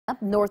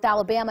North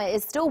Alabama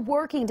is still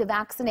working to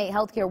vaccinate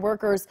healthcare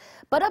workers,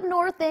 but up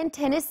north in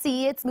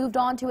Tennessee, it's moved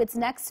on to its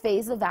next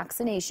phase of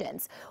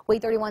vaccinations.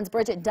 Wait 31's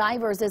Bridget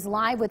Divers is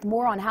live with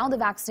more on how the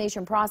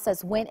vaccination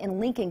process went in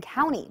Lincoln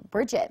County.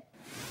 Bridget.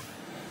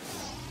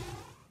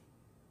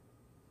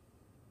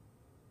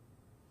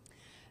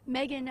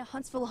 Megan,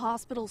 Huntsville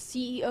Hospital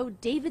CEO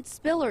David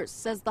Spillers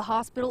says the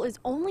hospital is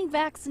only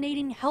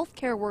vaccinating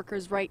healthcare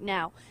workers right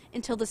now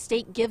until the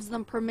state gives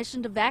them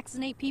permission to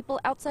vaccinate people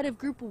outside of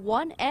Group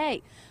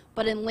 1A.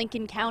 But in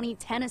Lincoln County,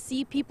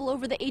 Tennessee, people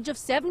over the age of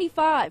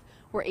 75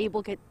 were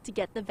able to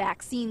get the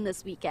vaccine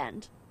this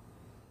weekend.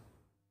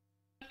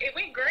 It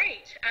went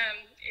great.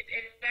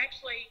 It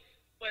actually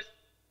was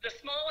the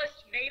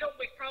smallest needle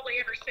we've probably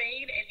ever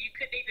seen, and you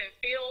couldn't even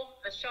feel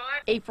the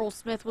shot. April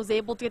Smith was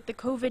able to get the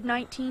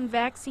COVID-19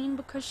 vaccine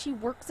because she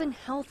works in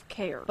health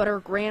care. But her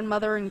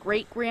grandmother and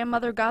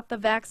great-grandmother got the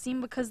vaccine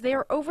because they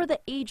are over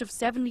the age of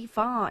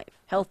 75.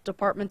 Health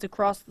departments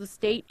across the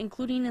state,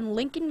 including in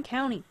Lincoln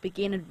County,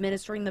 began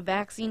administering the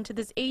vaccine to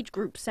this age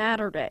group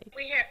Saturday.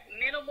 We have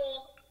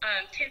minimal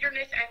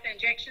tenderness at the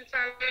injection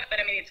site, but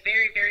I mean, it's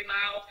very, very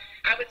mild.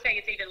 I would say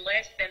it's even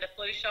less than the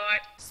flu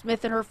shot.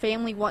 Smith and her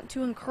family want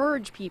to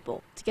encourage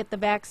people to get the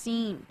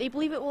vaccine. They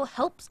believe it will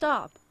help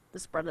stop the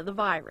spread of the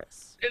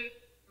virus. The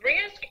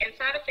risk and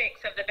side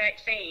effects of the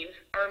vaccine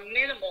are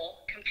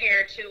minimal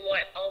compared to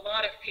what a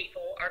lot of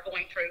people are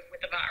going through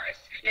with the virus.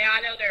 Now,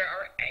 I know there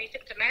are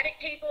asymptomatic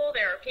people,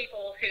 there are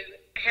people who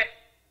have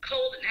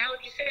cold and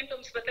allergy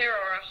symptoms, but there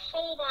are a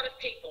whole lot of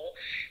people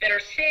that are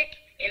sick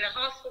in the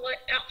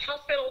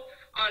hospital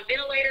on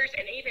ventilators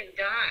and even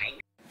dying.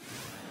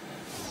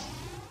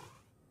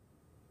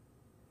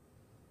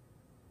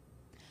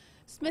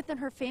 Smith and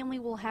her family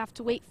will have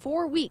to wait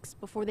 4 weeks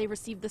before they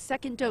receive the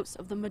second dose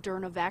of the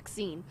Moderna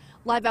vaccine.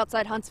 Live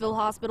outside Huntsville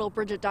Hospital,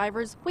 Bridget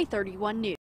Divers, Wait 31 News.